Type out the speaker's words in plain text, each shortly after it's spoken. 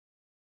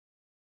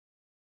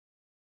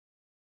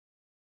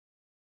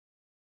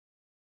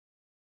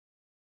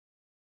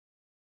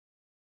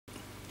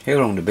Here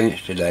on the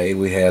bench today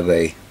we have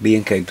a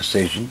B&K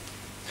Precision.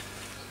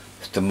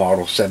 It's the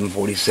model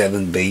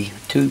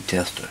 747B tube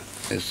tester.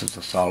 This is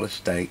a solid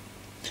state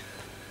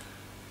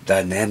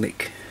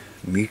dynamic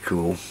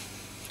mutual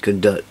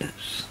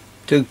conductance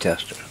tube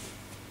tester.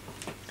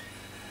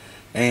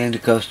 And the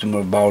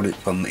customer bought it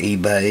from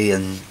eBay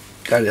and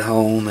got it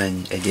home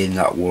and it did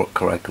not work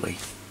correctly.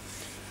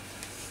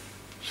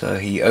 So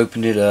he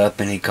opened it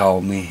up and he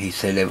called me. He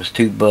said there was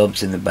two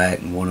bulbs in the back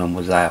and one of them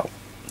was out.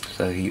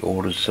 So he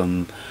ordered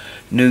some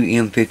new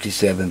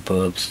M57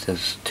 bulbs.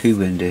 There's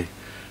two in the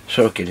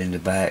circuit in the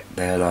back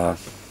that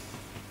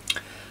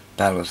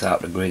balance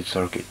out the grid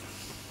circuit.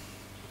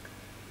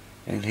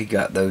 And he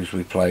got those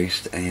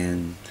replaced,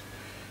 and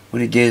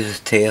when he did his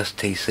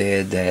test he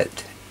said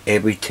that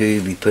every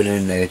tube he put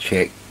in there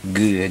checked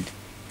good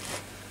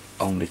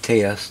on the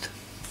test,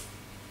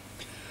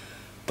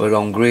 but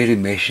on grid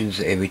emissions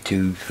every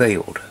tube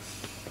failed.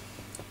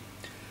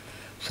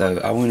 So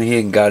I went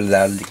ahead and got it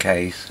out of the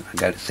case. I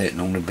got it sitting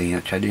on the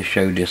bench. I just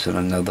showed this in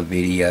another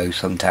video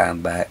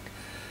sometime back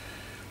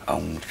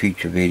on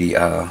future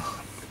video,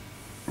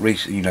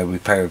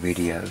 repair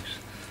videos.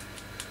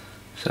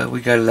 So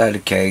we got it out of the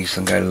case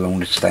and got it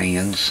on the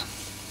stands.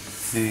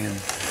 And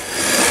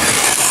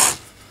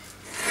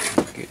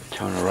get it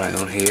turned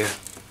around here.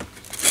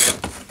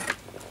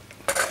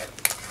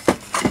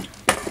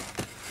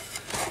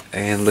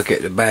 And look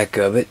at the back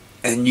of it,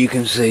 and you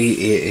can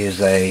see it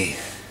is a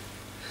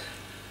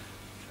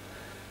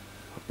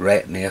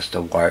rat nest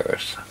of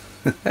wires.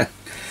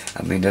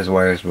 I mean, there's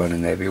wires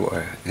running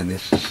everywhere, and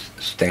this is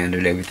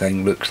standard.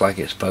 Everything looks like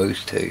it's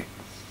supposed to.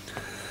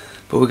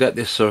 But we got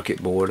this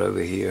circuit board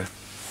over here,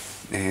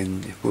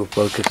 and if we'll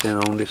focus in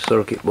on this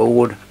circuit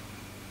board,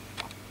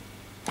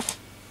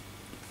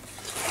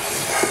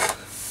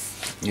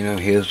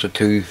 here's the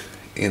two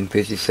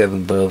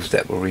M57 bulbs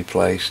that were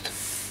replaced.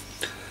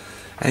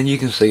 And you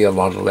can see a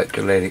lot of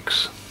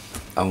electrolytics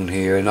on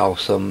here, and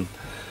also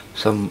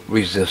some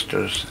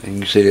resistors. And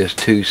you see there's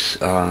two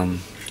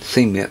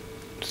cement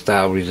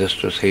style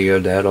resistors here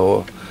that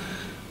are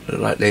look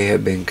like they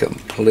have been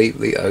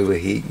completely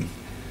overheating.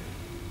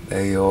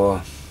 They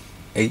are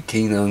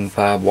 18 ohm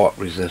 5 watt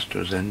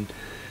resistors, and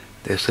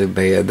they're so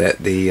bad that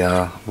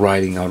the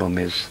writing on them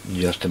is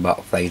just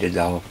about faded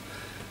off,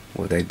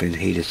 where they've been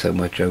heated so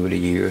much over the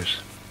years.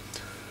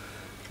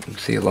 You can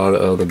see a lot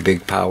of other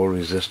big power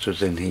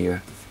resistors in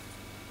here.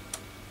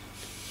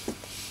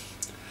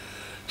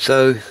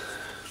 So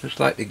just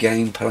like the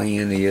game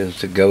plan is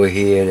to go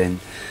ahead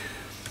and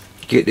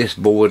get this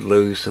board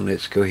loose, and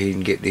let's go ahead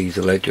and get these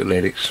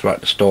electrolytics right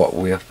to start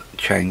with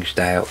changed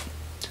out.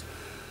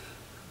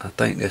 I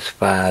think there's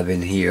 5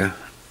 in here.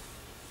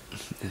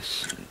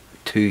 There's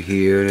 2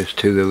 here, there's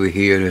 2 over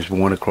here, and there's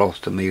 1 across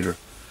the meter.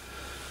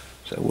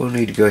 So we'll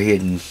need to go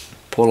ahead and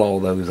pull all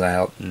those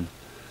out, and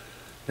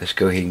let's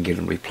go ahead and get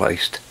them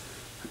replaced,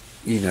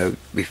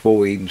 before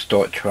we even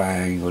start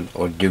trying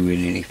or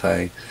doing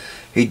anything.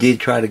 He did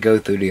try to go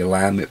through the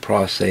alignment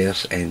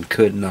process and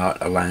could not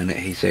align it.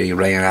 He said he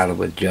ran out of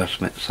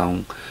adjustments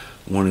on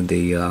one of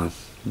the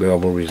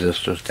variable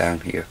resistors down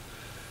here.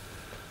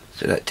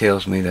 So that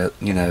tells me that,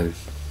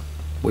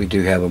 we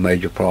do have a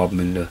major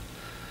problem in the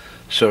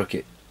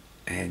circuit,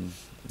 and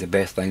the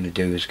best thing to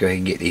do is go ahead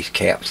and get these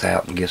caps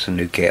out and get some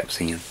new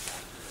caps in.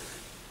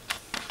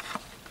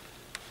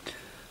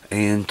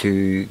 And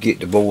to get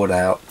the board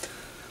out,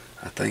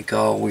 I think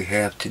all we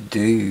have to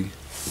do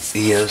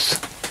is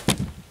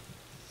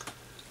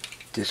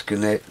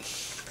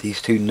disconnect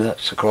these 2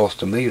 nuts across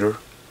the meter,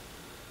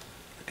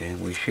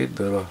 and we should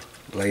be able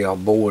to lay our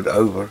board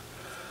over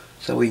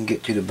so we can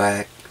get to the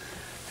back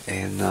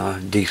and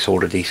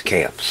desolder these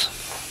caps.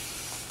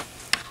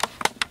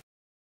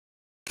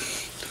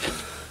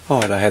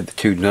 Alright, I have the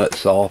 2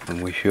 nuts off,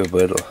 and we should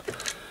be able to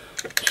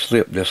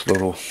slip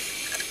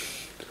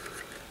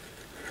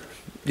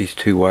these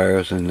 2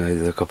 wires and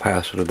the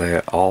capacitor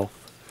there off.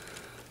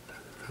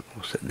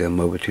 We'll set them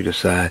over to the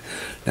side.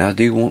 Now I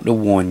do want to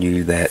warn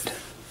you that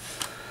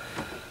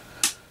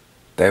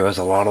there is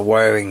a lot of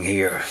wiring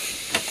here,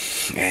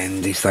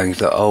 and these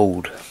things are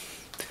old.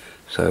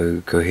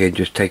 So go ahead and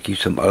just take you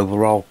some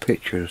overall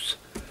pictures.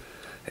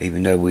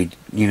 Even though we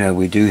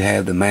do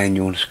have the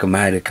manual and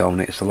schematic on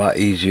it, it's a lot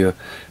easier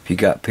if you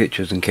got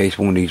pictures in case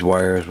one of these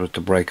wires was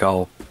to break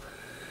off.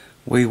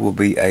 We will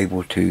be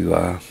able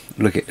to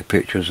look at the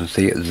pictures and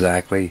see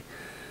exactly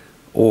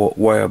or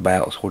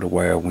whereabouts where the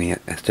wire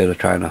went, instead of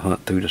trying to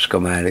hunt through the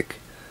schematic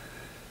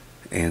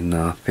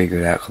and figure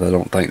it out, because I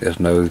don't think there's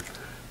no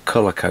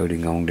color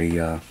coding on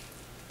the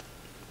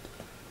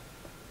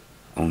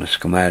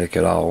schematic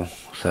at all.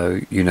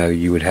 So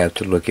you would have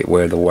to look at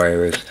where the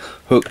wire is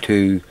hooked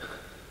to,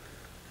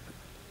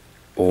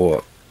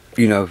 or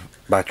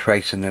by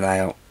tracing it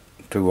out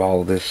through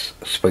all this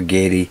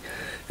spaghetti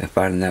and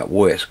finding out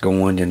where it's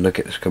going, and look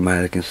at the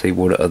schematic and see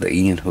where the other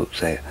end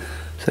hooks at.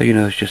 So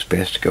it's just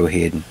best to go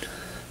ahead and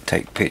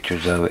take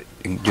pictures of it,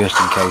 just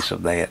in case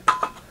of that.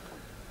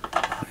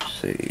 Let's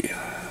see,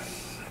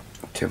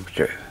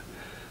 temperature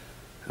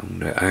on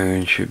the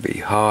iron should be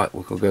hot.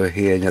 We'll go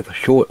ahead and have a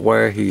short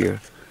wire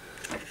here,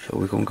 So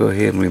we're going to go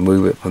ahead and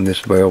remove it from this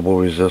variable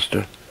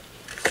resistor,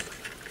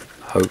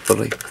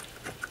 hopefully.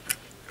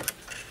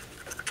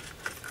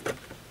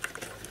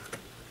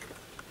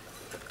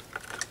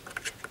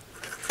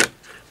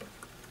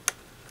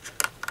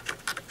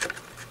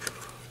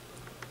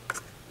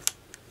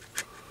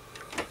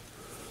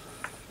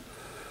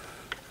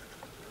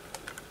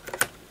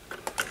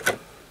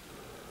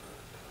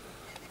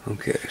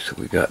 Okay, so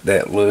we got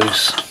that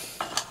loose.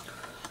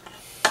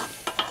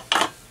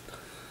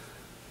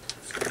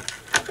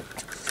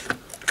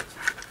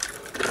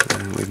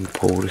 And we can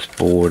pull this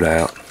board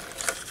out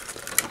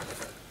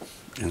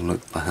and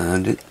look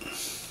behind it.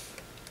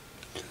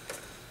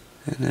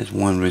 And there's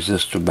one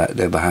resistor back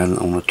there behind it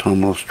on the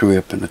terminal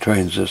strip and the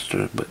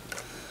transistor, but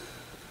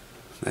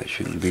that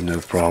shouldn't be no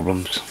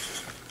problems.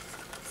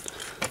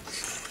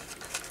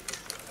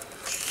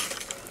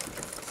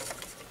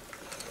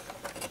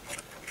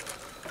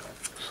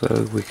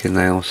 So we can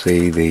now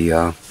see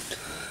the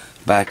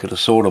back of the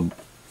sorter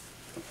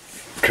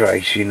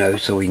trace, you know,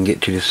 so we can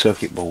get to the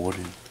circuit board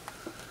and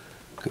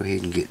go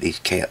ahead and get these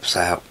caps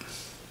out.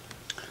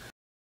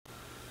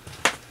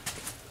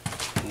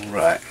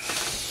 Alright,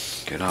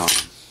 get on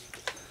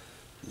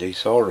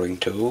desoldering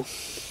tool.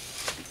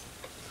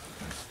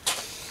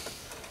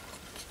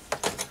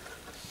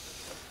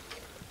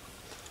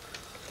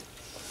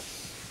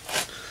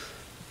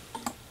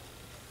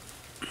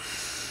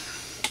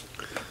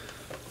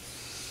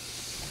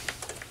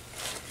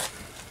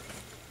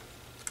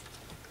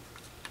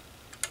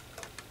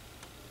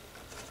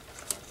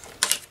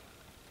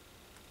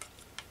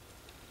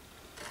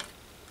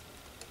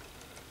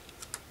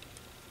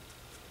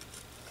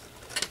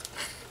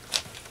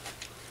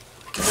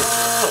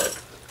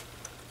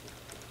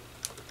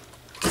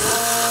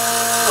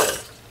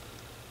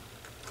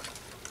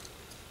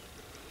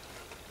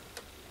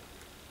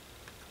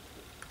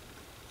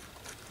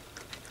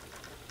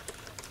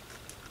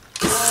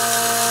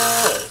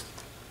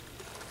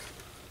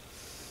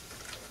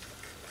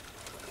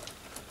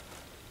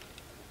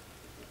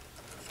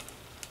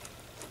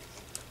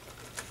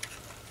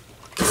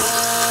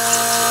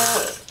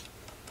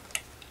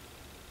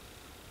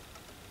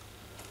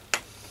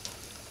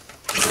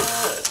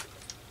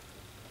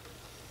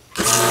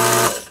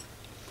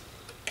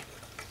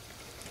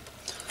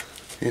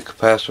 Your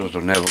capacitors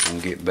are never going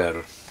to get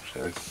better,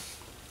 so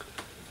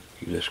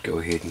you just go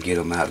ahead and get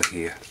them out of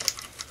here.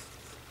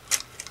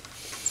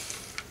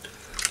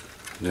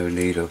 No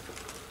need of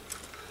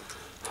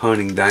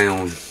hunting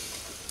down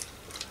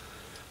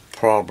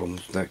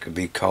problems that could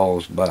be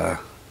caused by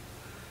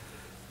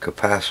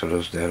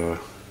capacitors that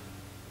are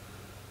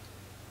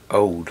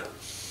old.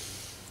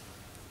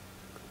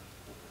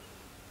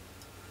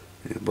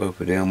 And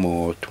both of them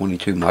are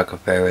 22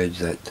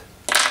 microfarads at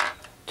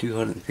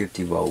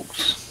 250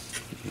 volts.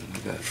 And we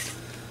got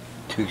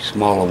two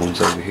smaller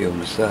ones over here on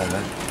the side.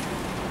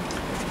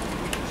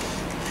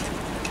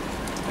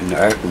 And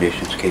the air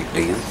conditioners kicked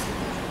in.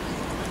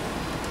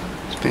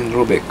 It's been a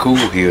little bit cool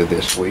here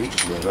this week,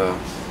 but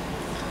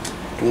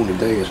during the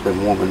day it's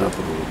been warming up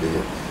a little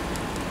bit.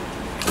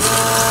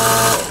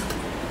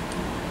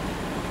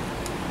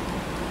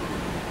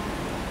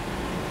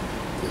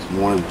 This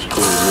morning was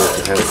cool enough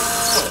to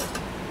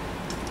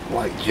have a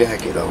light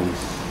jacket on.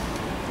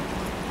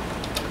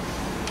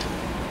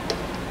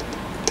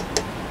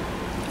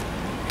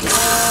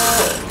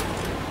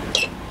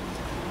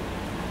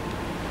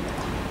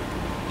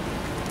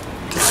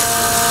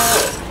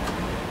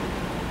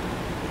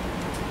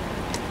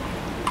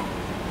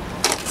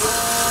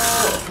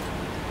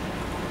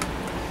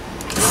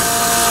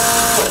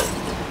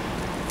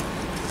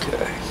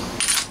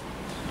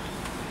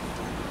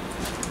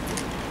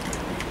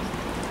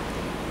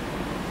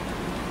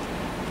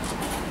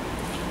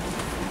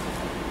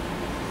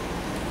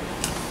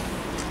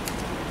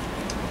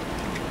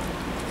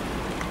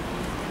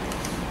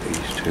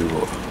 These two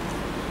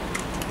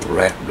are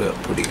wrapped up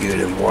pretty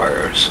good in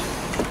wires.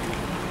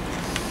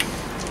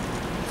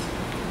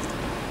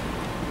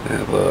 I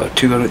have a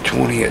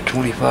 220 at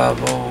 25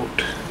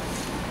 volt.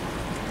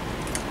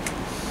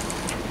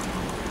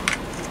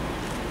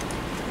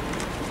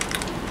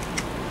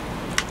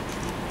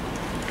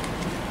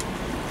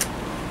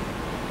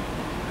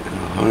 And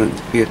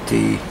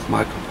 150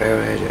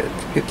 microfarad at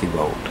 50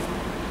 volt.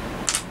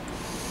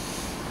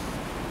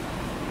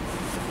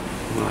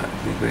 Alright,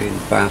 let me go ahead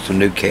and find some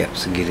new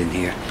caps and get in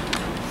here.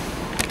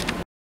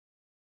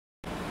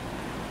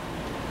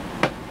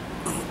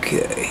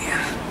 Okay.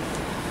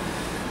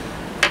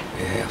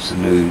 We have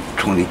some new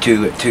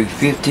 22 at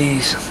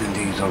 250s, and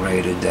these are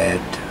rated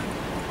at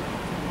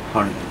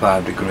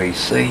 105 degrees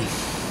C.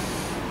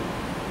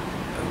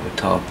 Over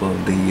top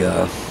of the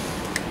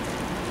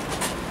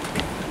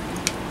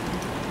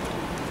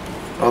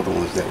other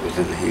ones that was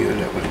in here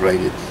that was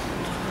rated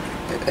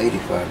at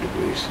 85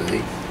 degrees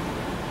C.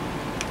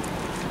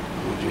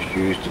 We'll just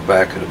use the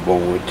back of the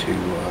board to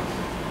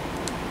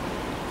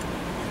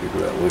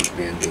figure out which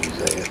bin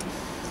these at.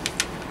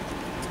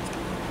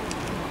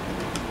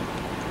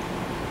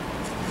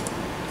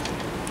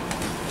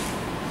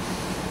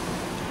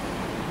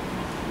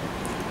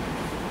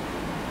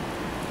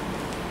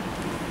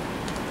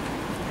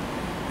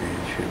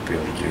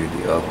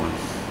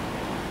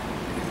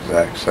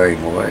 exact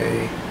same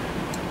way.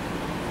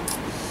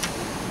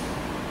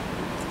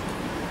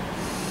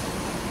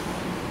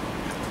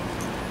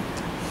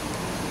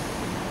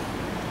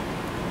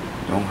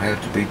 Don't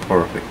have to be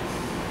perfect.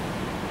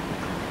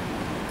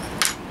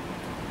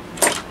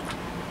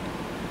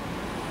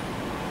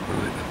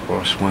 Alright, the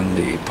first one,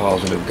 the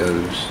positive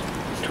goes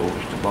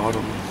towards the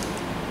bottom.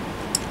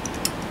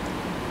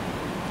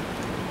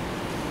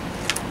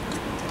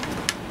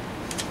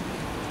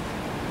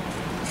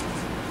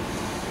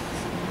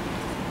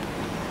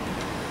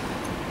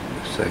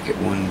 The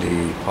second one,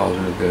 the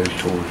positive goes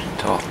towards the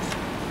top.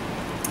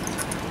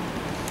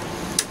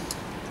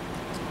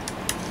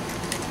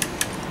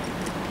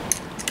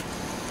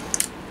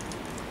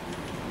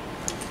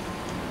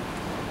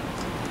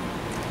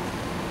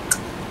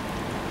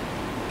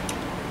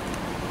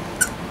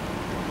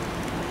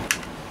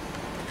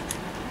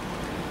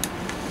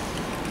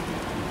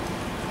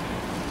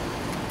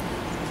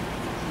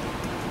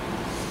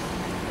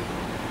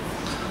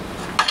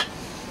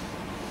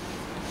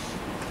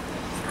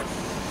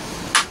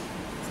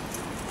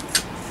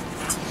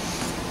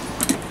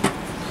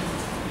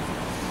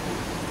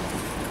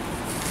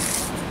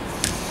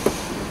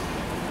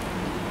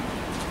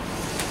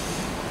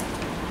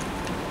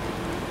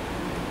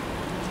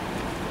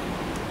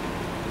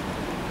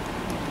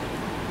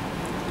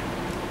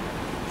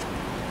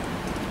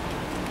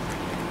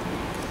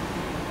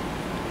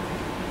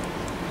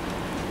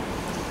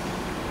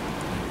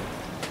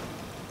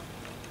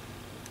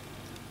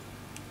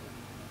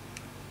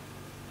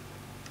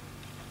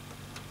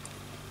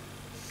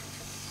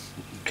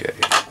 Okay,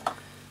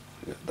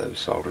 got those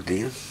soldered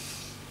in.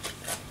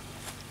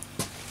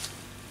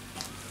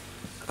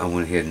 I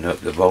went ahead and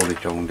upped the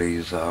voltage on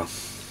these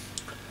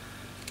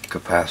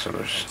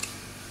capacitors.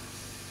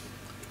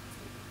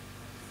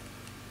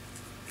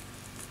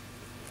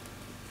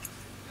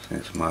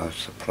 Since my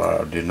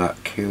supplier did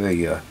not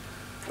carry a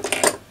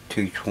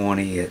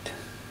 220 at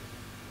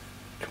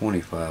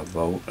 25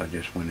 volt, I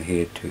just went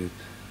ahead to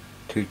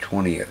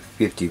 220 at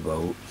 50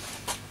 volt.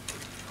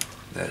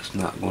 That's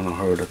not going to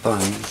hurt a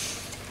thing.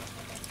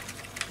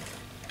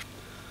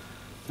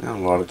 Now, a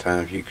lot of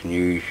times you can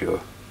use your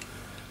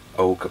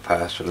old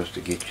capacitors to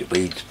get your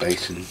lead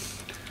spacing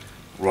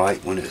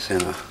right when it's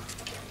in a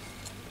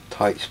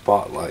tight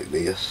spot like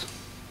this.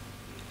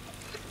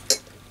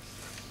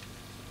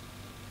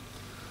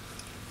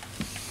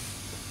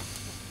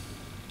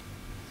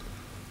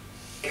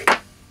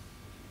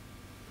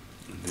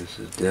 And this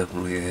is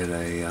definitely at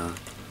a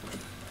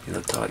in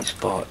a tight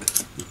spot.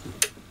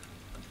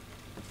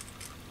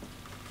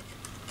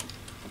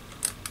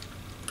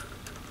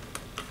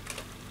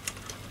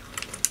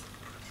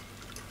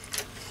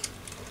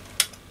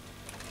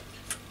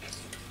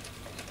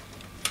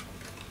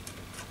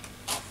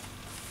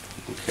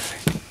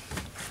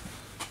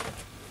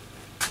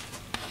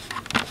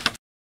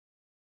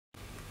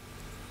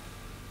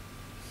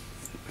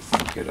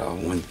 Get our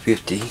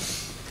 150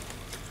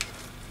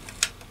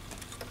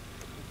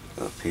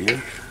 up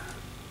here.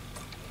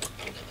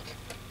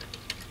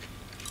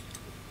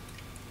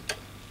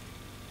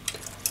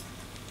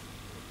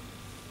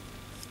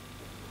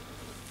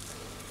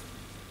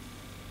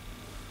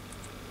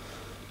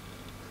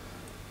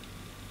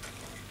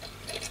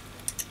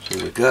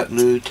 So we got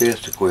new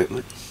test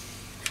equipment,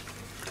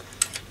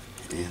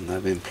 and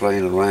I've been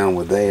playing around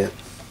with that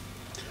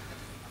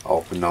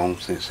off and on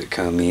since it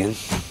come in.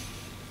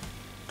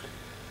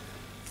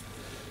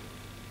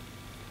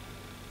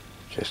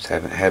 Just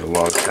haven't had a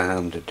lot of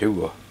time to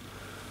do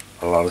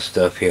a lot of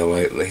stuff here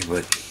lately,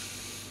 but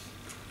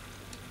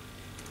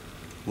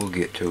we'll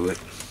get to it.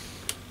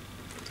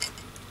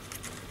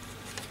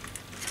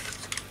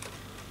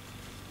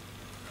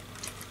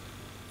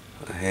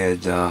 I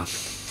had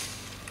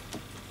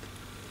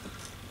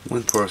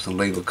one person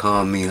leave a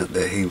comment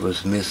that he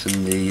was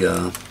missing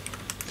the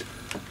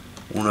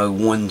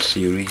 101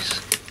 series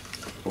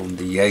from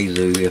the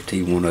Yaesu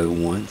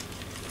FT101.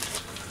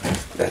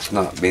 That's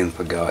not been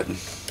forgotten.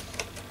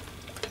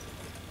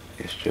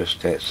 It's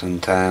just that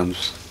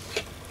sometimes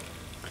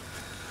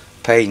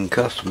paying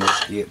customers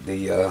get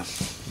the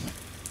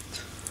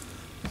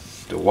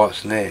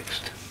what's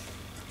next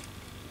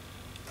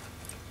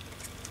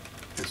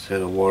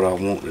instead of what I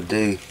want to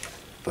do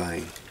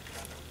thing.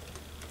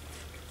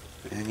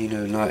 And you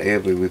know, not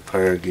every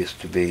repair gets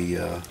to be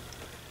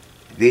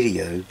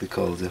videoed,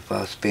 because if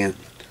I spent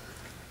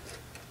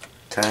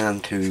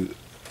time to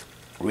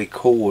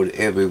record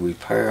every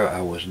repair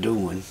I was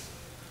doing,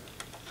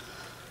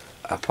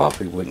 I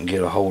probably wouldn't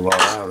get a whole lot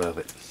out of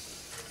it.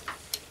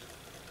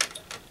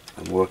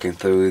 I'm working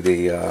through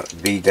the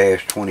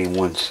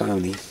B-21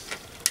 Sony,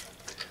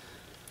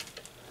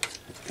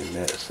 and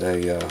that's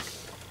a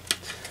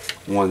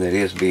one that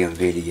is being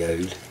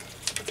videoed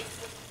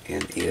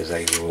and is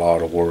a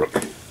lot of work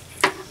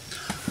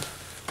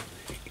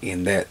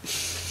in that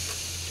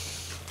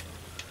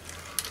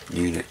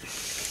unit.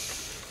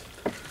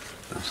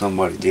 Now,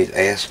 somebody did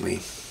ask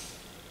me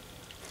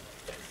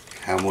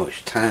how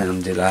much time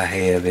did I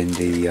have in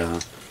the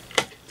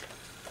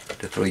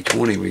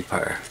 320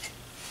 repair.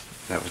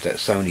 That was that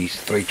Sony's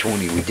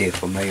 320 we did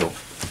for mail.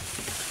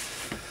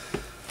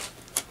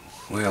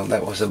 Well,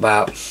 that was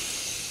about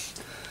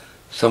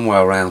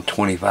somewhere around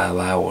 25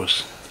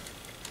 hours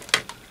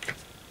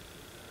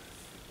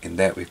in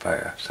that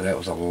repair. So that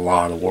was a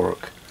lot of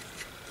work.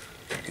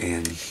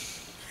 And,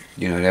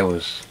 you know, that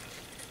was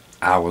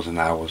hours and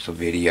hours of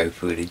video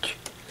footage.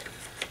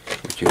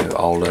 But, you know,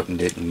 all of them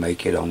didn't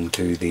make it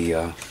onto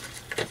the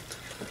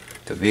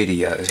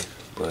video.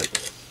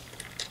 But,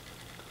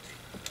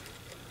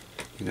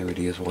 you know, it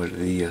is what it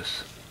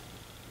is.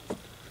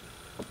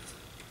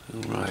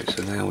 Alright,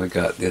 so now we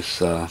got this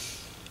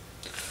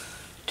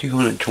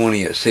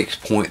 220 at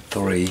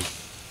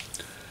 6.3,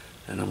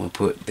 and I'm going to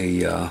put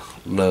the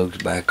lugs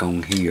back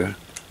on here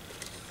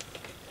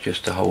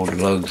just to hold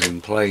the lugs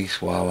in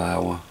place while I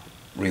will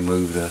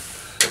remove the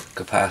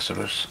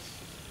capacitors.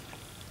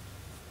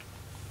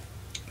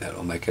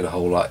 That'll make it a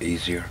whole lot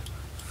easier.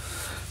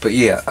 But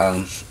yeah,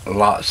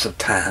 lots of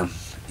time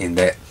in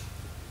that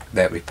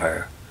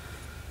repair.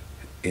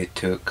 It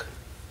took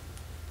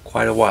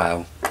quite a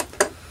while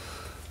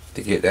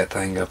to get that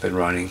thing up and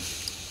running,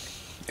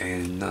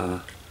 and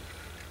Mel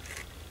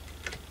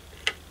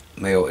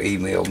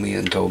emailed me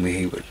and told me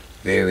he was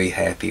very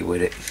happy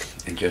with it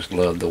and just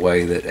loved the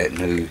way that that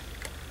new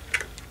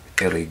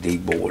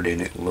LED board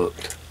in it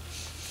looked.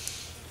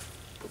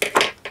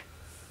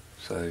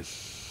 So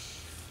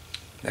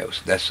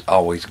that's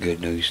always good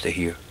news to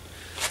hear.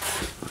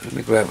 Let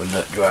me grab a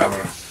nut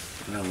driver,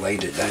 and I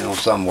laid it down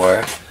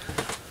somewhere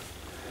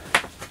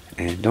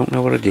and don't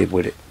know what I did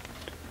with it.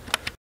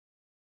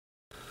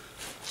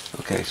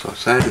 Okay, so I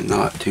decided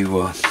not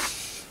to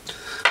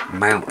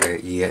mount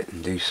that yet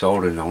and do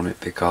soldering on it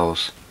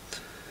because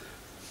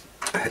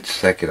at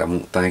second I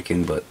wasn't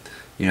thinking, but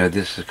you know,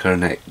 this is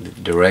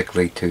connected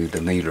directly to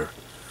the meter,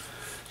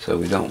 so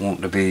we don't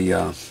want to be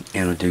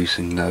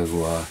introducing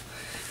no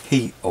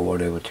heat or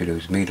whatever to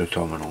those meter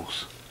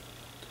terminals.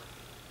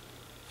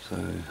 So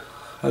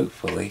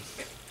hopefully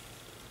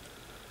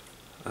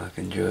I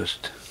can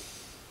just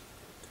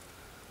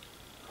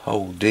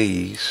hold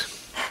these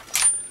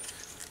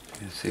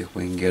and see if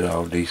we can get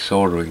our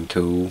desoldering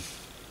tool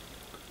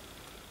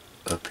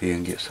up here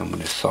and get some of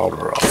this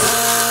solder off.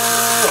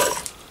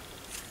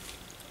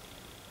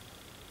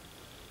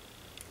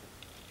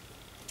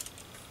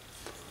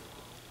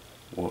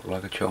 Work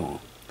like a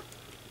charm.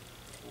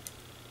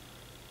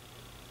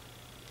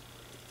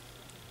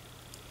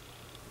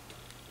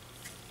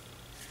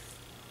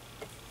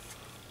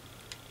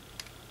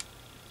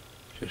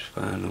 Just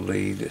find the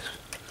lead that's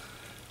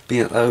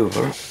bent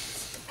over.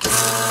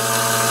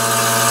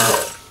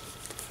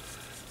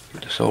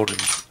 Get the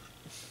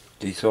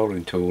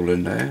desoldering tool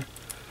in there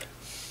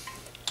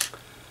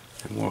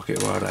and work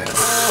it right out.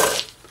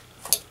 As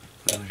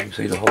you can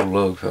see, the whole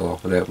lug fell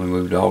off of that when we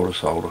moved all the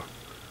solder.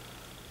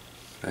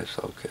 That's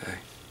okay.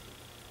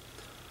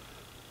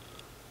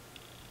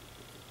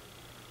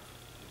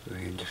 Go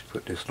ahead and just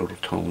put this little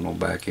terminal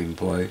back in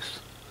place.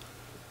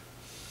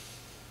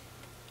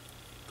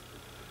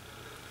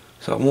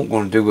 So I won't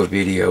going to do a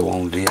video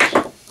on this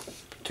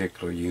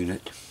particular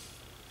unit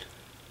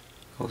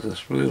because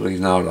it's really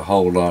not a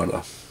whole lot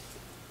of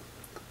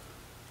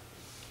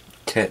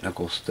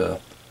technical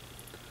stuff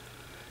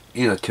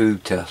in a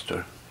tube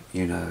tester,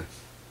 you know.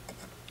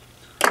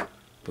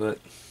 But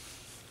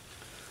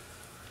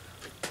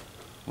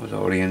I was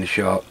already in the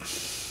shop,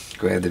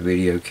 grabbed the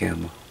video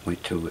camera,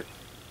 went to it.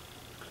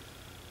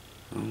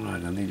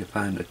 Alright, I need to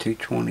find the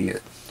 220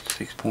 at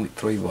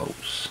 6.3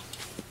 volts.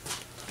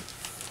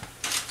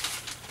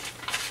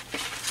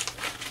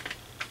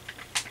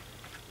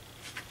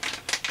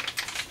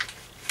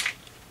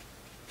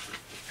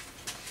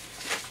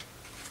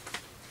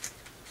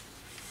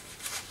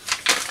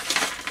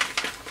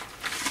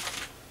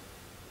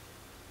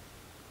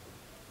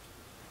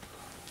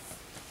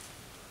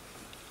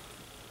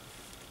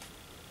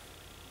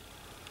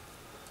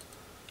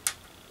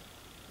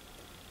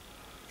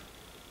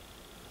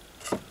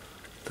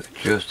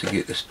 Just to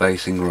get the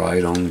spacing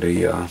right on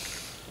the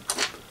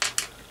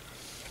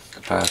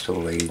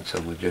capacitor lead, so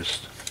we'll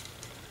just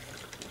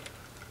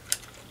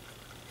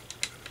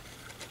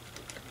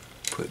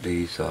put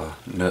these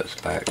nuts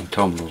back and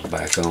terminals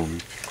back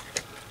on.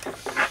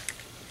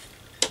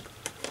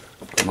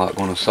 I'm not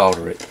going to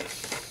solder it.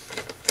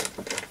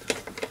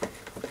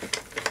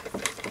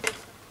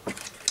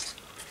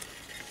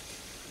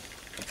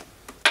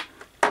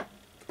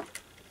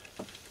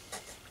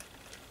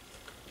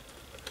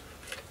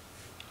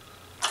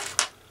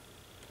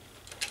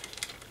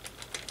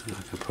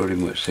 I can pretty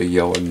much see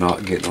y'all are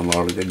not getting a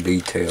lot of the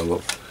detail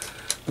of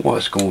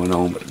what's going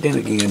on, but then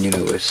again, you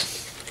know,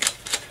 it's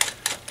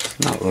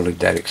not really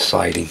that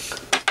exciting.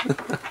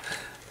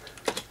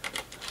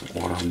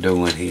 What I'm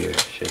doing here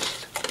is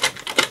just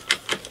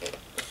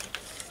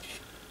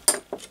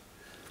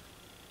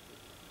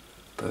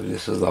but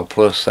this is our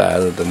plus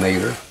side of the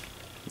meter.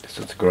 This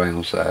is the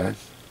ground side.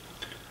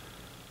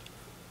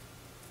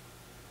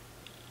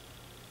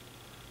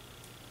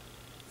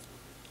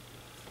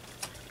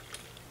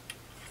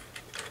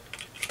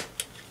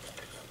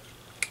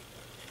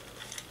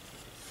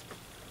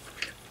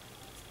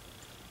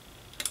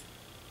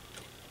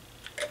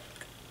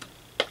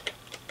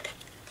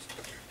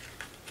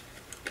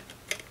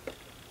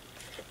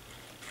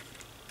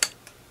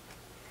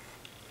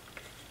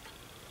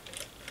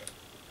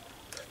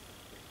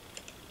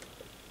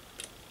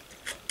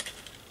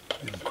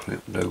 And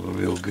clamped over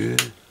real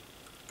good.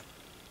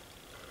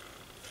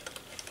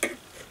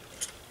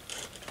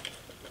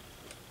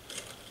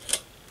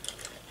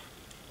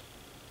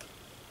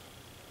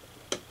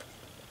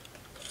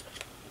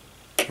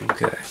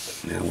 Okay,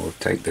 now we'll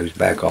take those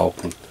back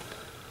off and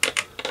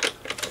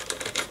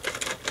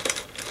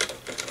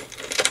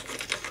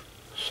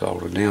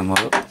solder them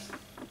up.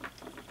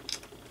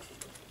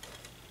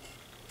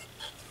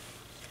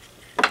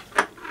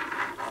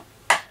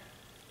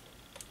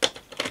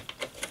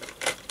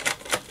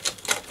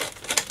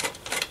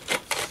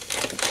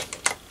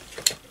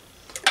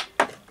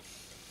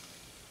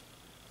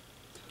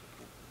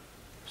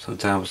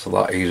 Sometimes it's a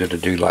lot easier to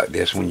do like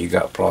this when you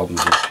got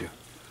problems with your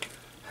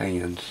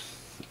hands,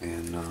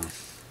 and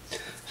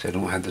so I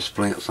don't have the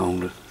splints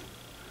on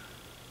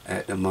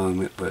at the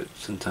moment, but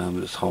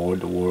sometimes it's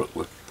hard to work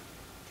with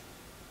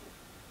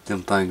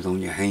them things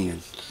on your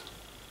hands.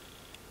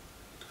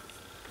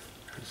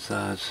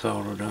 Side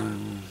solder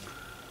done.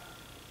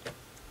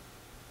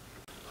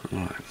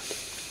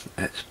 Alright,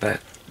 that's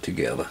back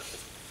together.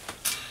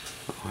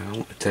 I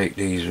want to take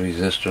these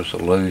resistors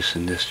loose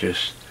and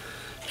just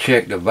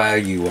check the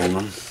value on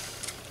them.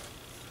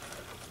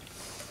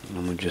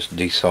 I'm going to just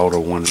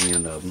desolder one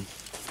end of them.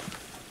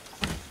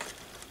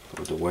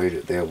 With the way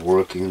that they're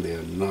working,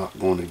 they're not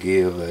going to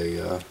give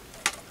a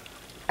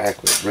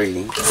accurate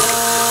reading.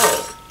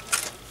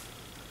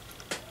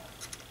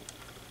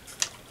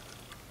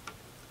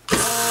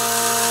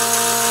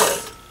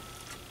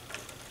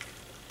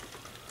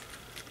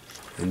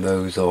 And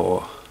those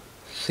are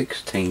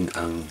 16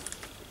 ohm.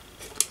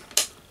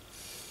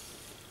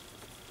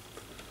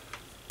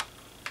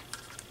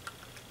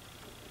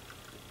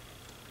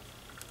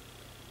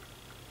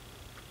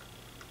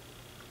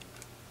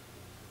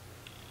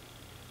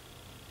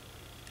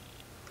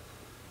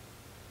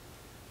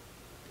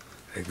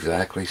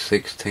 Exactly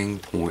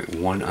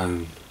 16.1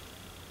 ohm.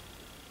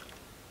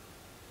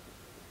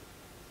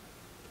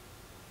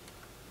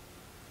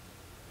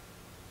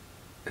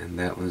 And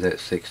that was at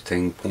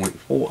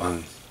 16.4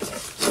 ohm.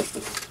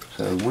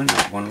 So we're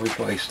not going to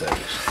replace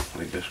those.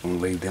 We're just going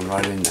to leave them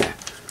right in there.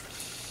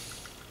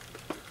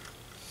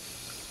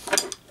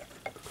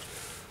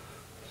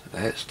 So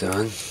that's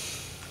done.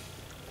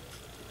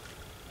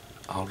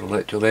 All the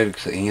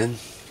electrolytics are in.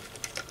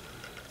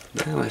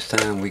 Now it's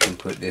time we can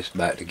put this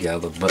back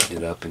together, button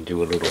it up, and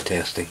do a little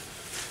testing.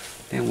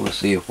 Then we'll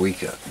see if we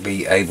can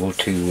be able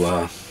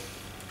to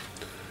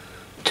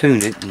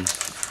tune it and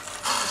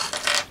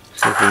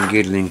see if we can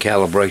get it in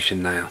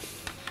calibration now.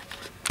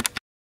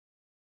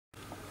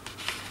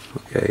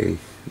 Okay,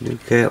 new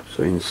caps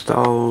are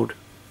installed.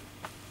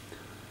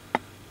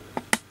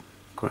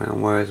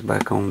 Ground wires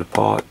back on the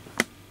part.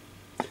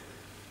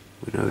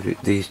 We know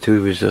that these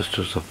two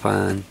resistors are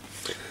fine.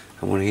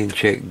 I went ahead and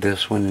checked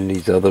this one and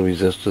these other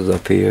resistors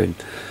up here, and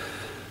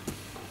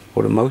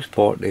for the most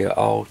part they are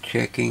all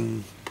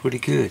checking pretty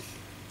good.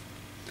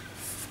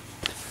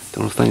 The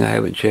only thing I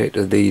haven't checked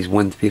are these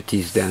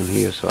 150s down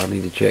here, so I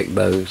need to check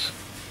those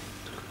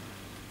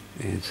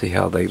and see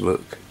how they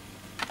look.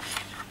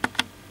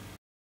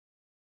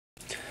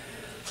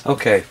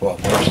 Okay, for our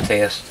first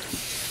test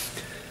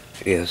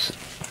is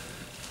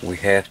we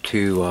have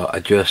to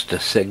adjust the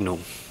signal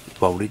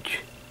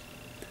voltage.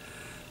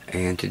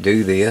 And to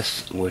do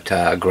this, we'll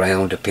tie a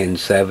ground to pin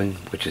 7,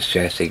 which is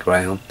chassis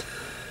ground,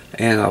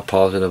 and our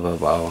positive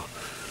of our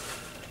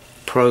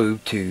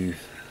probe to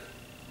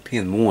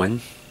pin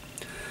 1.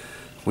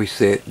 We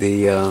set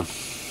the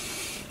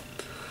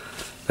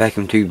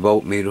vacuum tube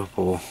voltmeter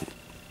for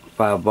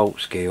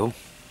 5-volt scale,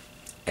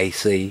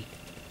 AC.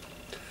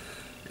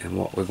 And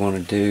what we're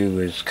going to do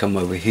is come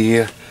over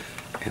here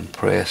and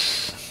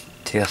press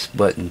test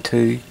button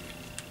 2.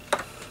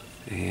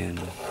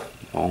 And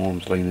my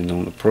arm's leaning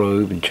on the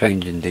probe and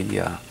changing the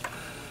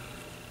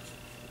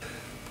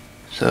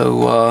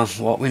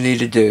what we need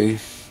to do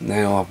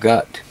now, I've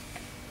got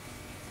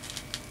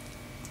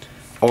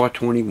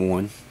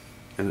R21,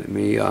 and let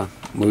me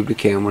move the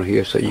camera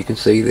here so you can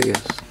see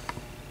this.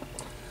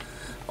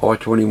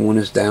 R21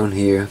 is down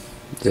here.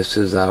 This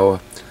is our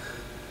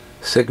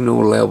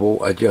signal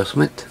level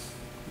adjustment,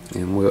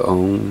 and we're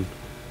on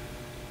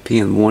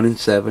pin 1 and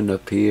 7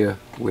 up here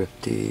with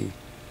the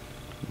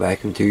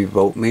vacuum tube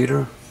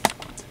voltmeter,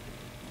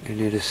 and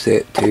it is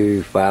set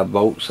to 5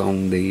 volts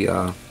on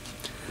the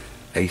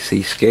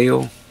AC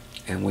scale,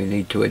 and we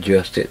need to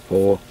adjust it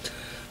for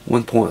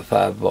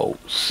 1.5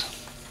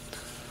 volts.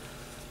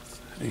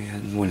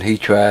 And when he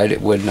tried,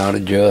 it would not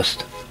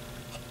adjust.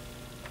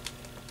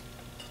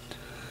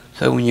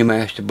 So when you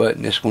mash the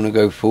button, it's going to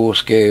go full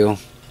scale,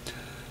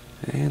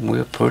 and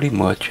we're pretty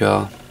much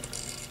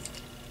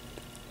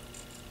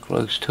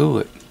close to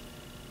it.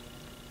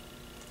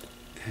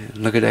 And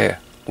look at that,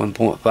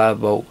 1.5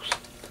 volts.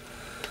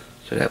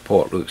 So that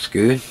part looks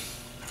good,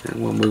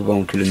 and we'll move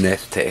on to the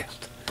next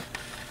test.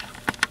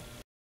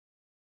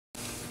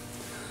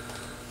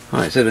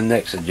 Alright, so the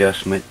next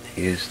adjustment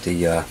is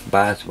the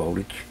bias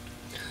voltage.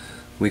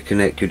 We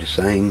connect to the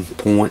same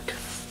point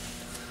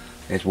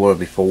as were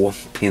before,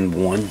 pin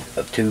 1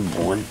 of tube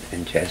 1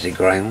 and chassis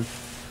ground.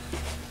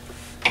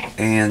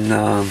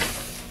 and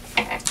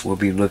we'll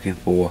be looking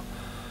for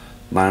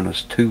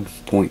minus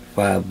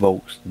 2.5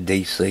 volts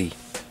DC.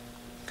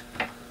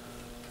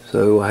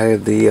 So I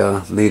have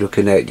the needle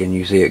connected, and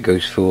you see it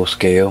goes full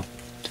scale.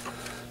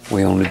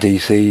 We're on the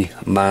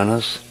DC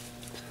minus,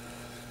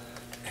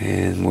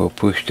 and we'll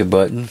push the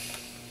button,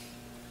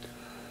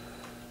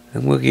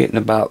 and we're getting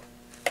about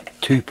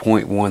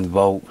 2.1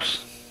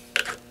 volts.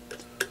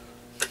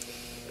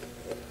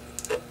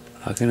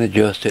 I can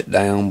adjust it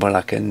down, but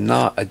I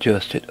cannot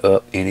adjust it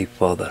up any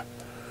further.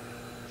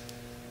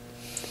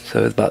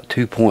 So it's about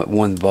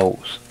 2.1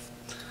 volts.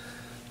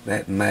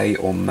 That may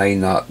or may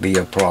not be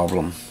a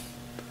problem,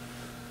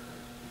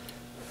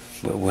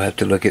 but we'll have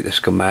to look at the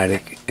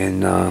schematic,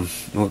 and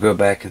we'll go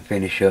back and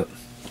finish up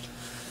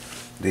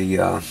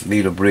the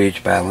meter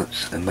bridge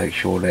balance and make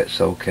sure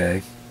that's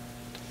okay.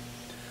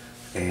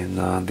 And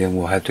then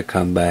we'll have to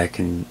come back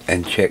and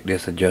check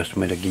this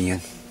adjustment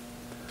again.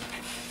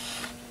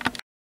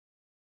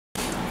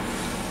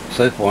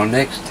 So for our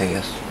next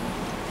test,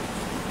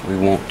 we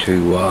want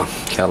to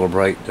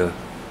calibrate the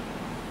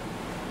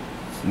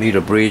meter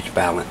bridge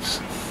balance,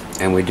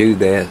 and we do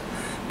that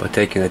by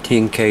taking a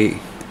 10K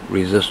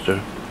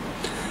resistor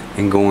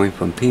and going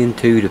from pin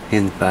 2 to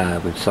pin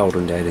 5 and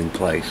soldering that in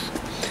place.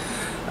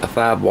 A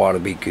 5 watt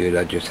would be good.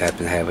 I just happen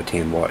to have a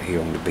 10 watt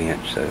here on the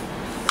bench, so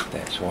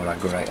that's what I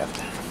grabbed.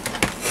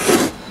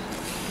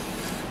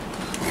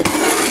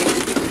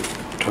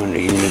 Turn the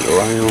unit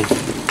around.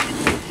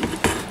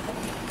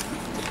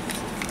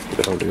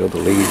 Get all the other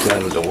leads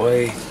out of the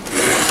way.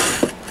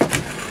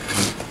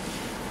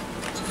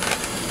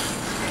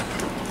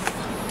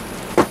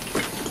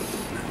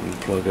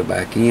 And plug it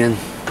back in.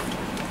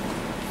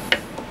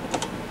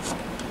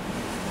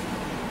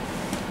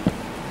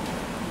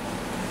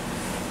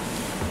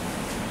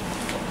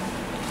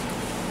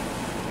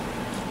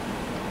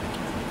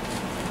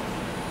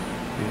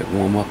 Let it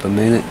warm up a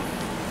minute.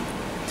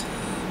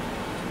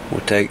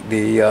 We'll take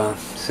the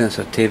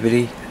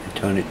sensitivity and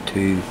turn it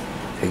to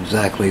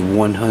exactly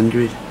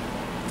 100,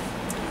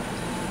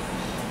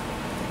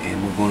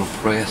 and we're going to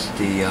press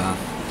the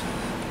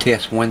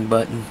test 1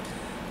 button,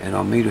 and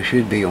our meter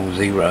should be on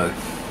 0,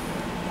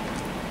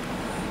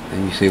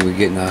 and you see we're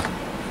getting a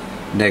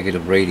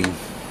negative reading.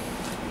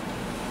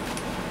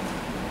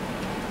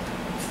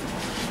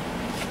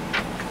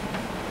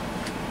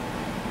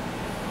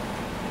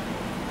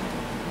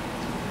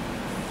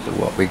 So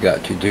what we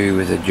got to do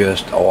is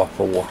adjust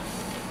R4.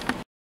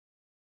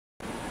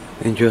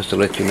 And just to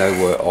let you know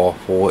where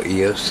R4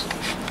 is,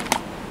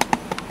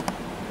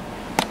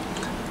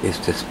 it's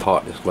this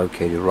part that's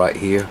located right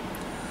here,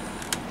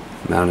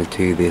 mounted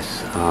to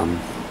this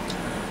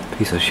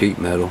piece of sheet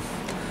metal.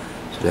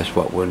 So that's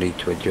what we'll need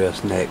to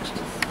adjust next.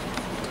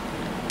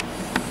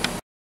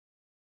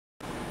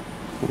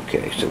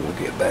 Okay, so we'll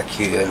get back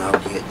here, and I'll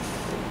get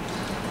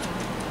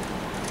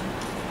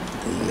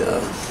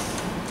the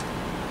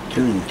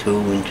tuning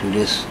tool into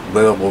this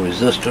variable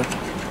resistor.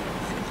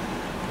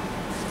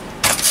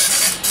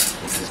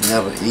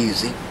 Never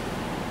easy.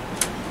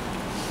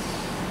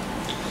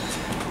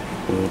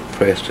 We'll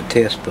press the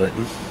test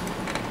button.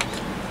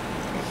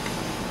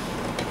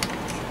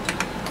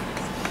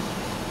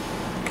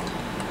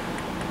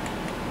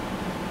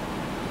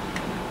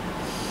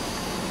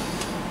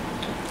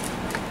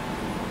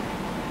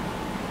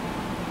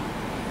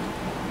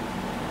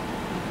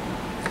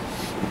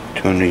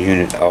 Turn the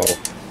unit off.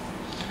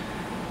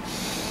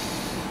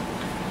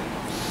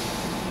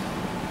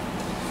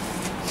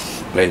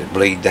 Let it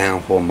bleed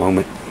down for a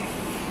moment.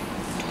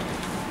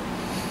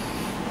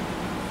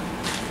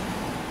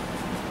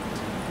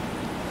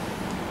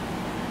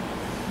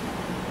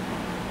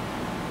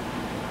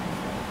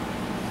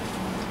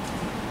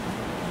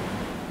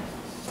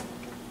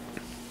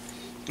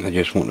 I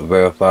just want to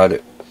verify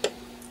that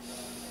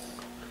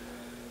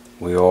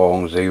we are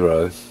on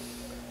 0.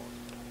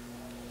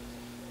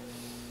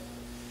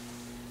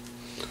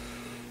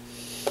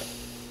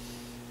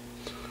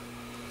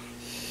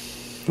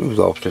 It was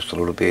off just a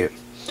little bit.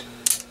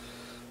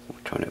 We'll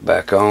turn it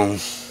back on.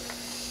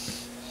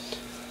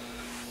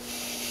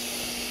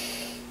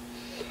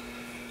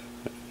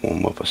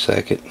 Warm up a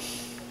second.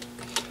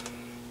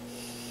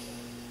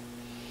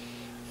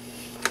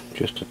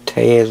 Just a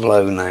tad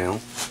low now.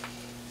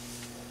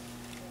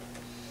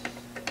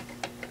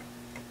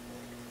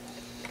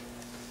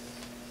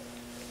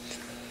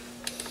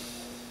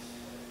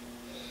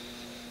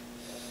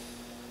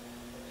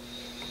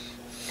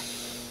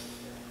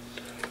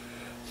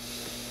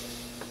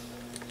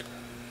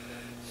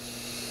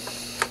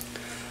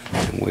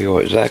 We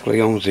are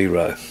exactly on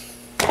 0.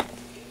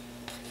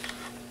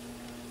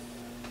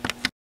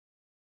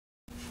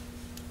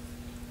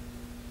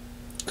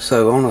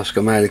 So on our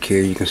schematic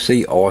here, you can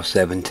see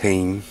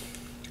R17,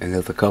 and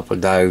there's a couple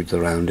of diodes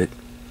around it,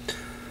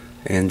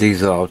 and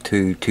these are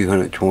two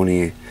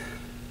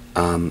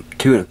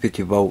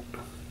 250 volt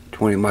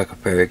 20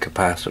 microfarad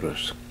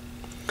capacitors.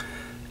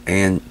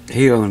 And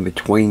here in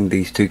between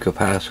these two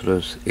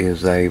capacitors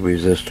is a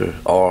resistor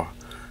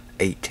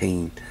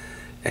R18,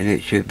 and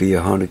it should be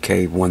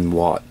 100K 1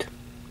 watt.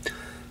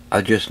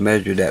 I just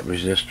measured that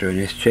resistor and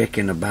it's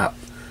checking about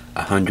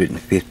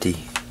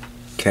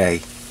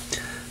 150K.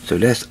 So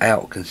that's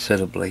out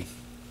considerably.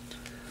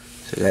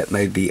 So that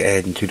may be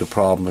adding to the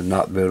problem of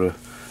not being able to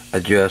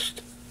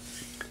adjust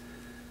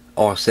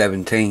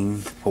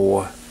R17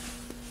 for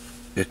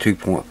the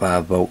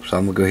 2.5 volts. So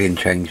I'm going to go ahead and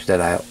change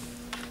that out.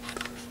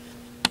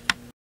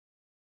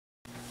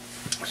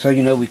 So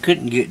you know, we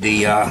couldn't get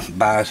the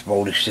bias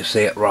voltage to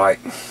set right.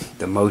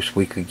 The most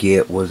we could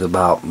get was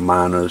about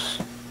minus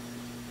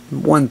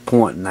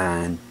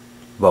 1.9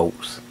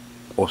 volts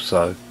or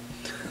so.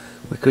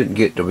 We couldn't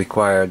get the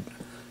required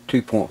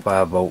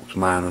 2.5 volts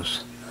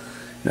minus.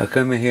 Now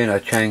come in here and I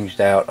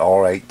changed out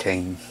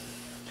R18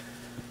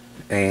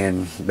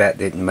 and that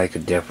didn't make a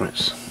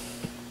difference.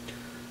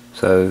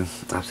 So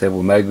I said,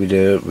 well, maybe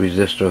the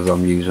resistors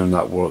I'm using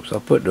not work. So I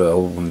put the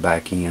old one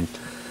back in.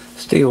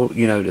 Still,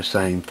 you know, the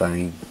same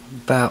thing,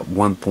 about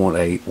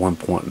 1.8,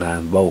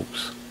 1.9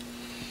 volts.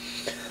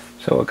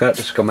 So I got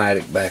the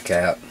schematic back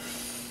out.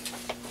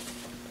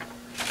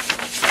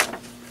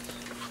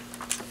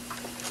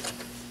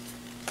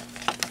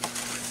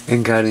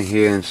 And got in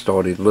here and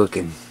started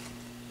looking.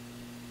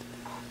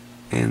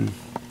 And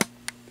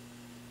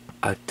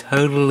I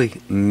totally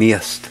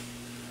missed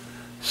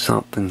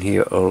something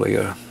here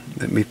earlier.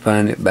 Let me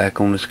find it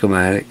back on the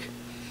schematic.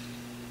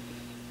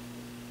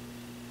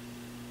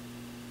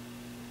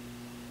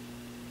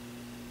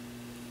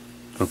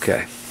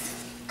 Okay.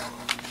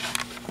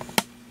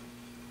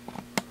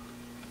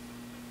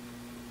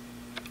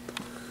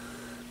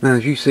 Now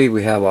as you see,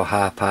 we have a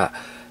high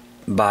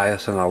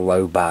bias and a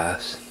low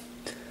bias.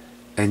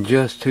 And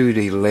just to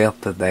the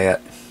left of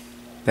that,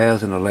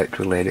 there's an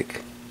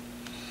electrolytic.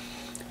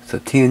 It's a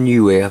 10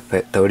 UF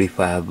at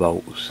 35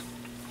 volts.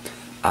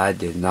 I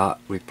did not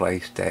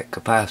replace that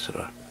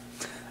capacitor.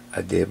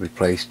 I did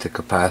replace the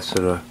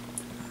capacitor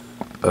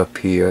up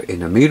here in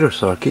the meter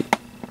circuit,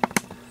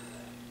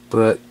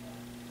 but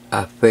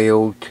I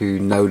failed to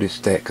notice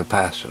that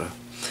capacitor.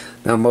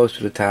 Now most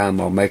of the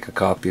time I'll make a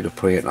copy of the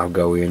print and I'll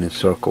go in and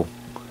circle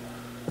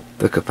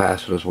the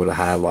capacitors with a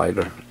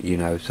highlighter, you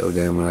know, so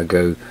then when I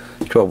go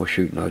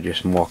troubleshooting I'll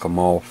just mark them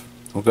off.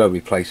 I'll go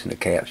replacing the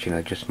caps, you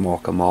know, just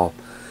mark them off.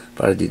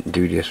 But I didn't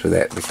do this for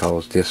that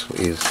because this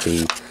is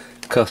the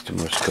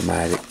customer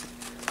schematic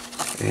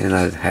and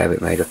I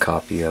haven't made a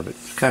copy of it.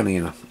 Kind of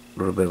in a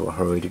little bit of a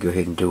hurry to go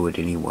ahead and do it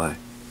anyway.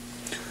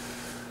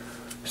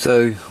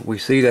 So we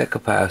see that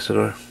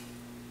capacitor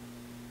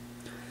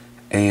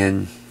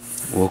and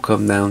we'll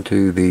come down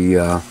to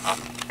the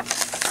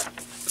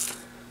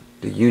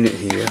unit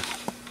here.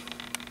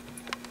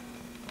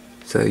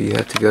 So you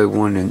have to go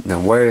one and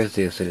now where is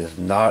this? It is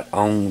not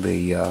on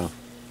the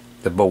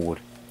board.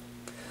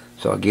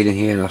 So I get in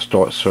here and I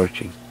start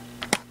searching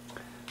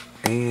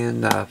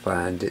and I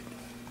find it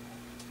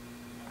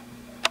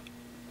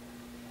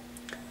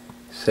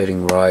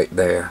sitting right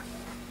there,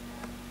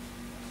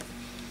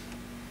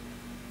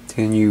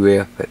 10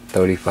 UF at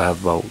 35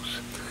 volts.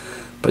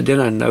 But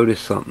then I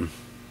noticed something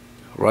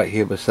right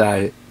here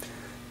beside it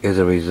is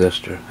a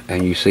resistor,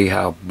 and you see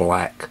how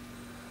black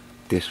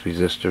this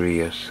resistor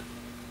is.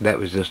 That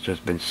resistor has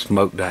been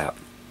smoked out.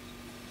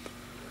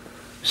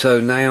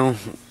 So now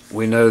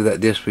we know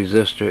that this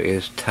resistor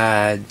is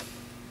tied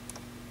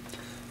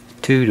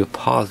to the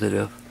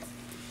positive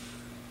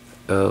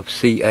of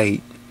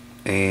C8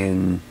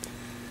 and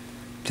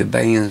the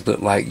bands look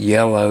like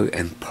yellow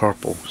and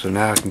purple. So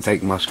now I can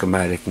take my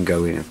schematic and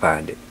go in and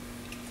find it.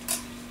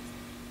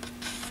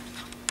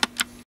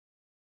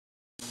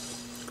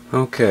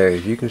 Okay,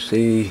 as you can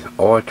see,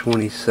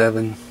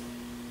 R27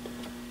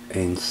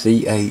 and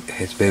C8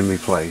 has been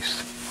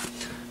replaced,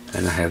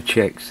 and I have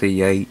checked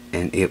C8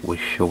 and it was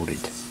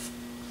shorted.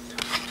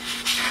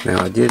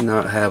 Now I did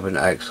not have an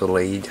axle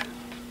lead.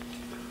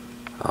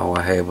 All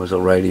I had was a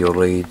radial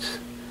leads,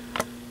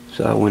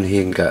 so I went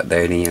ahead and got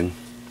that in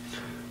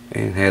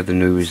and have the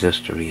new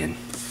resistor in.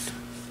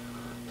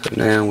 So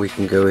now we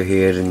can go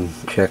ahead and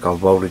check our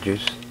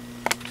voltages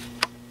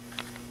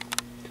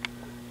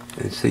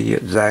and see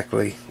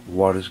exactly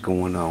what is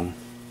going on.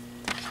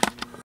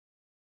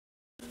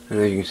 And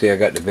as you can see, I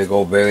got the big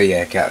old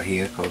variac out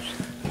here because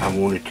I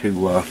wanted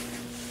to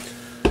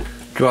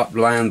drop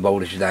line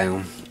voltage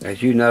down.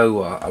 As you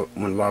know,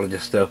 when a lot of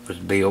this stuff was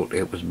built,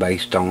 it was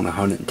based on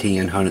 110,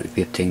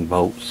 115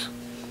 volts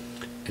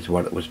is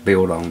what it was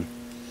built on.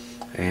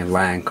 And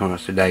line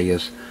currents today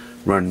is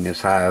running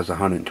as high as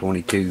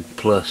 122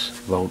 plus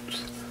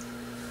volts.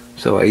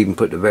 So I even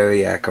put the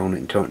variac on it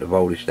and turned the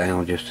voltage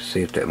down just to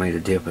see if that made a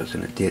difference,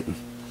 and it didn't.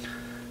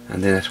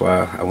 And then that's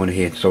why I went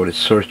ahead and started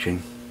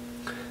searching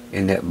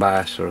in that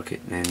bias circuit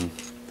and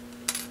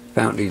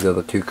found these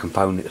other two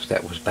components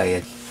that was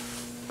bad.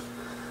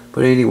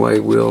 But anyway,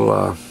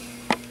 we'll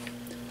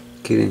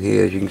get in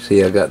here. As you can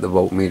see, I got the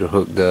voltmeter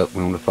hooked up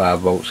on the 5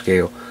 volt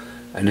scale,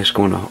 and it's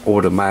going to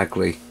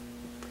automatically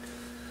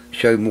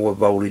show more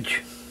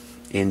voltage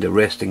in the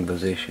resting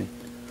position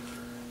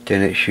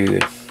than it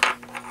should,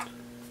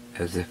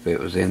 as if it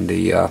was in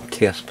the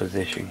test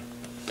position.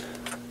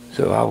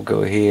 So I'll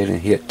go ahead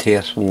and hit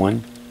test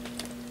 1,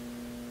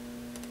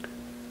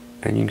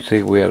 and you can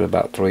see we're at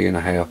about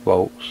 3.5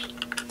 volts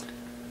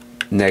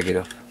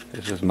negative.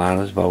 This is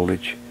minus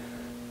voltage,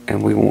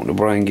 and we want to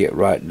bring it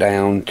right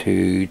down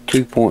to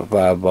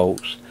 2.5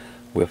 volts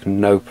with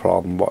no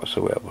problem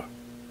whatsoever.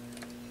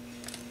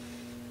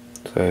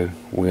 So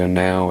we are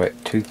now at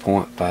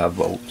 2.5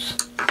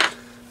 volts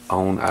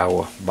on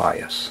our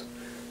bias.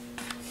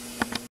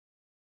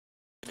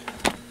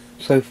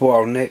 So for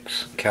our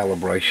next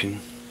calibration,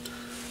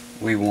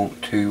 we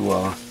want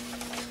to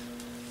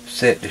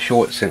set the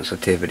short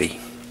sensitivity.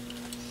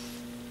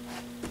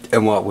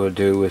 And what we'll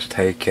do is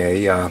take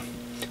a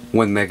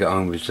 1 mega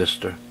ohm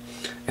resistor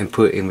and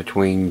put in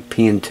between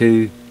pin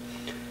 2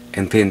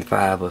 and pin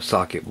 5 of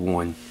socket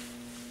 1.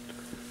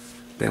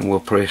 Then we'll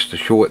press the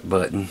short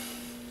button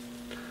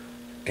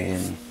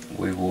and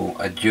we will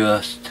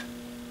adjust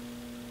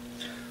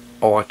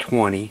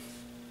R20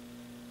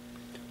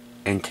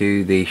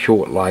 until the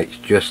short light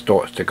just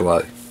starts to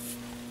glow,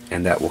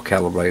 and that will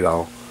calibrate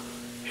our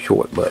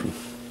short button.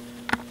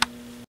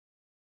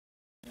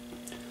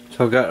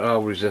 So I've got our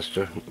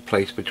resistor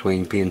placed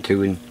between pin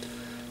 2 and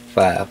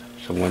 5,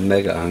 so 1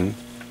 mega ohm,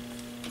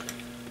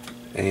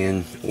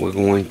 and we're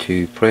going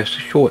to press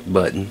the short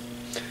button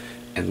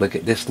and look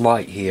at this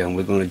light here, and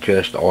we're going to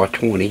adjust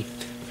R20.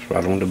 It's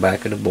right on the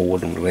back of the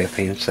board on the left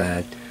hand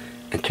side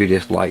until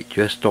this light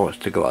just starts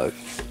to glow.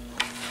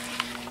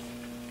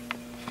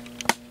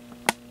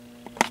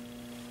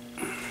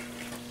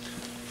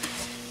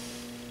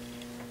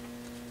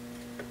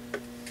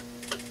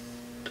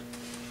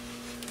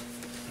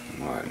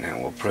 Alright, now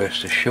we'll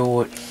press the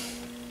short.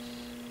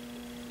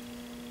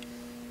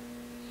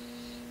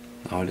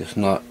 Oh, it's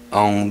not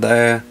on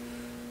there.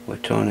 We'll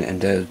turn it, and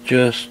there's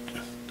just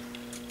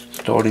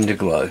starting to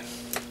glow.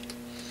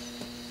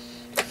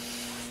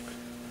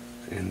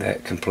 And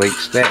that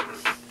completes that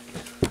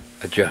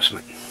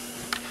adjustment.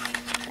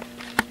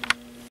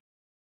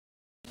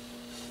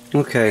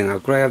 Okay, now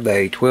grab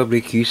a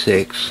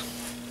 12DQ6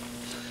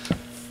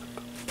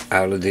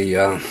 out of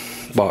the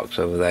box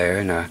over there,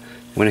 and I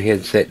went ahead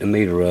and set the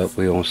meter up.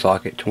 We're on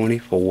socket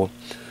 24.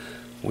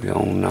 We're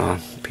on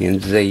pin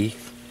Z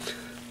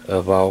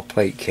of our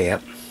plate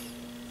cap,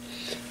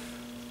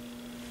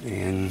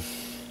 and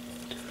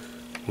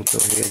we'll go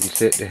ahead and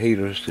set the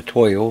heaters to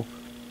 12,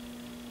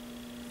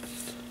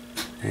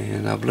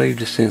 and I believe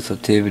the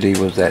sensitivity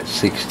was at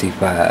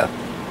 65.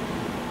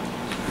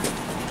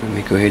 Let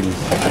me go ahead and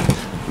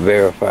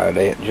verify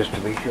that just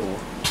to be sure.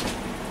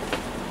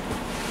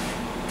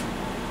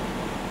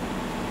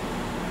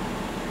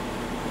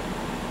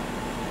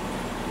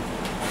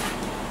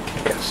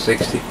 Yeah,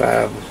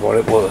 65 is what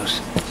it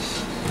was.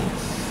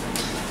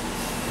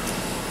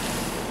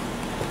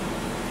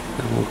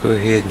 And we'll go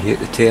ahead and hit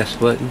the test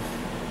button.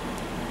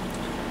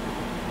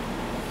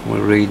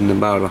 We're reading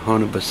about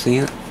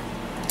 100%.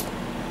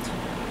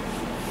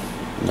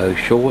 No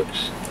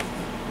shorts.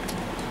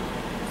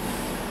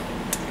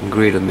 And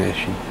grid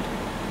emission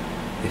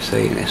is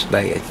saying it's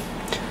bad.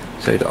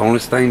 So the only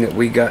thing that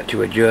we got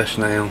to adjust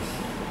now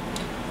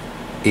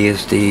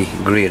is the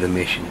grid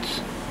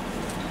emissions.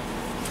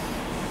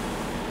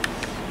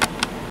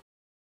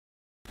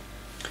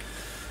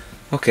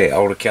 Okay,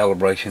 all the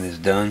calibration is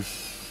done.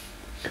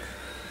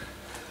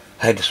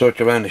 I had to search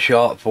around the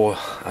shop for,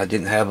 I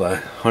didn't have a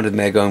 100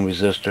 mega ohm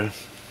resistor,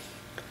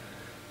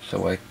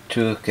 so I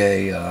took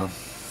a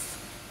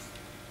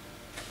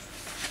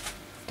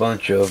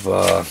bunch of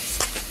I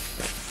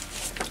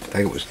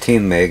think it was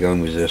 10 mega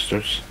ohm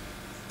resistors,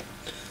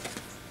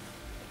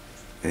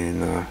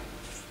 and there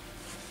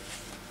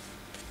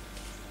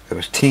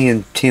was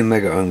 10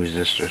 mega ohm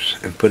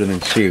resistors, and put them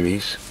in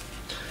series,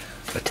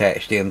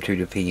 attached them to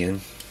the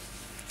pin.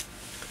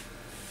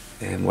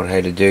 And what I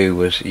had to do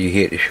was you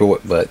hit the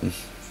short button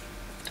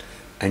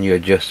and you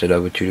adjust it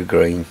over to the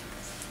green,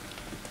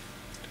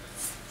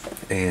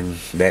 and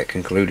that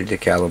concluded the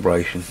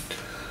calibration.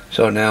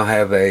 So I now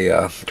have a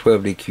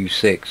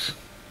 12DQ6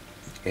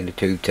 in the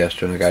tube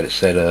tester, and I got it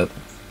set up,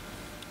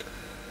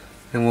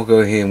 and we'll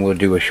go ahead and we'll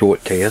do a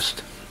short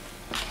test.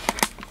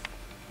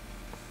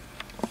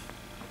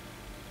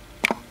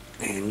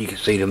 And you can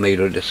see the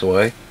meter this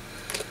way,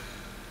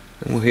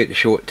 and we'll hit the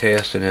short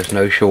test, and there's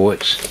no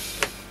shorts.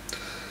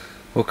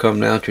 We'll come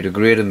down to the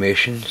grid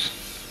emissions,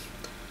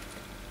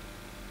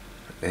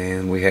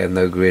 and we have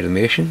no grid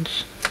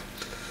emissions.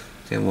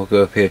 Then we'll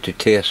go up here to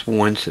test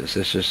 1, since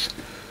this is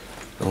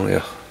only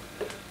a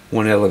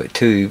 1 element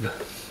tube.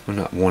 Well,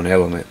 not 1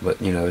 element,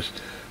 but you know, it's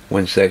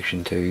 1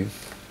 section tube.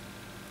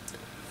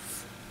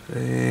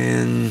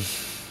 And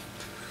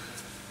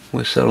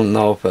we're settling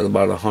off at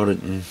about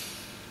 100 and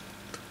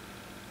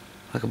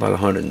like about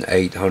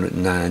 108,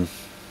 109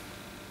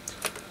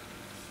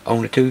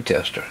 on the tube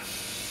tester.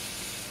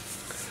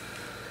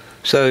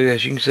 So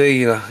as you can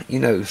see, you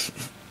know,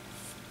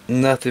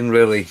 nothing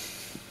really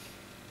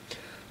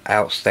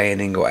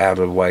outstanding or out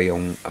of the way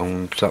on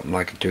something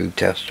like a tube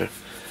tester.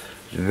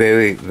 It's a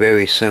very,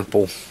 very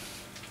simple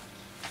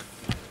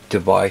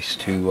device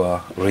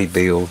to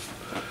rebuild.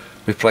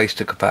 Replace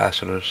the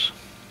capacitors,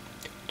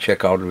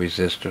 check all the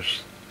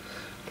resistors,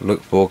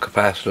 Look for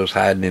capacitors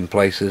hiding in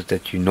places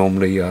that you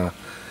normally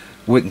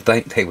wouldn't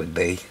think they would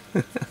be.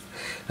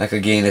 Like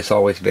again, it's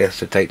always best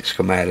to take the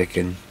schematic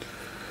and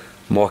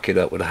mark it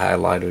up with a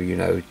highlighter, you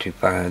know, to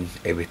find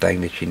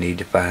everything that you need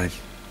to find.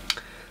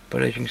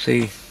 But as you can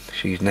see,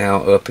 she's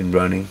now up and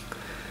running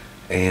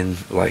and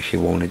like she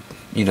wanted,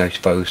 you know,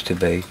 supposed to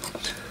be.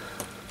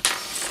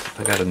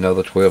 I got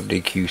another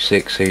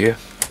 12DQ6 here.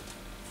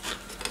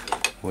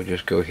 We'll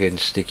just go ahead and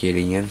stick it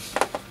in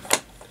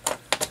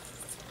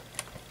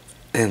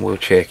and we'll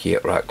check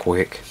it right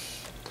quick.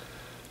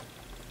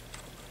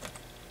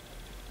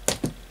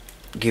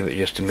 Give it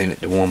just a minute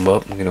to warm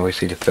up. You can always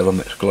see the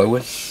filaments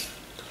glowing.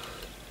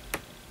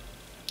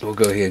 We'll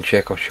go ahead and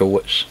check our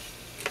shorts.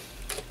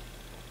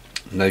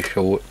 No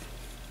short.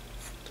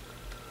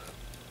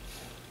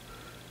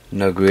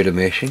 No grid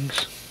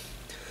emissions.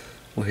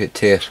 We'll hit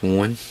test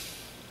 1.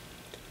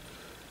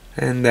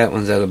 And that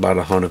one's at about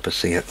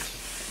 100%.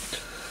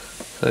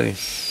 So,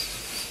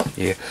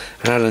 yeah.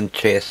 And I done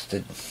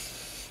tested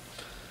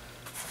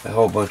a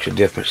whole bunch of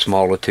different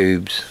smaller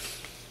tubes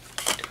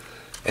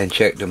and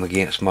checked them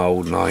against my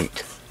old 9,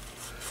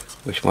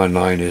 which my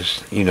 9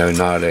 is, you know,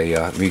 not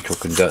a mutual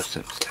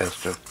conductance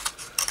tester,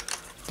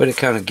 but it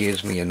kind of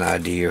gives me an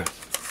idea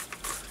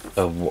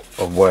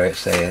of where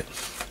it's at.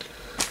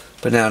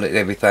 But now that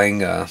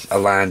everything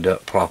aligned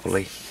up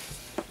properly,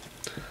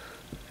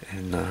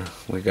 and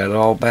we got it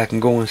all back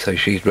and going, so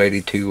she's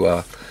ready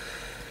to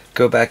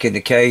go back in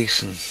the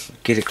case and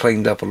get it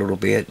cleaned up a little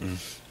bit and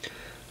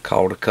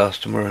call the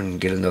customer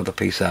and get another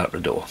piece out the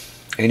door.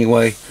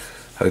 Anyway,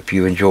 hope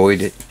you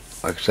enjoyed it.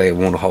 Like I say, it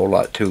wasn't a whole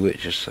lot to it,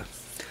 just a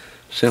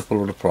simple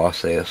little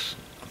process,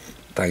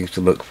 things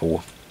to look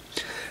for.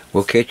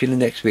 We'll catch you in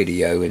the next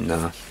video, and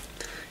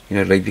you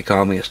know, leave your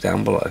comments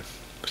down below.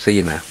 See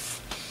you now.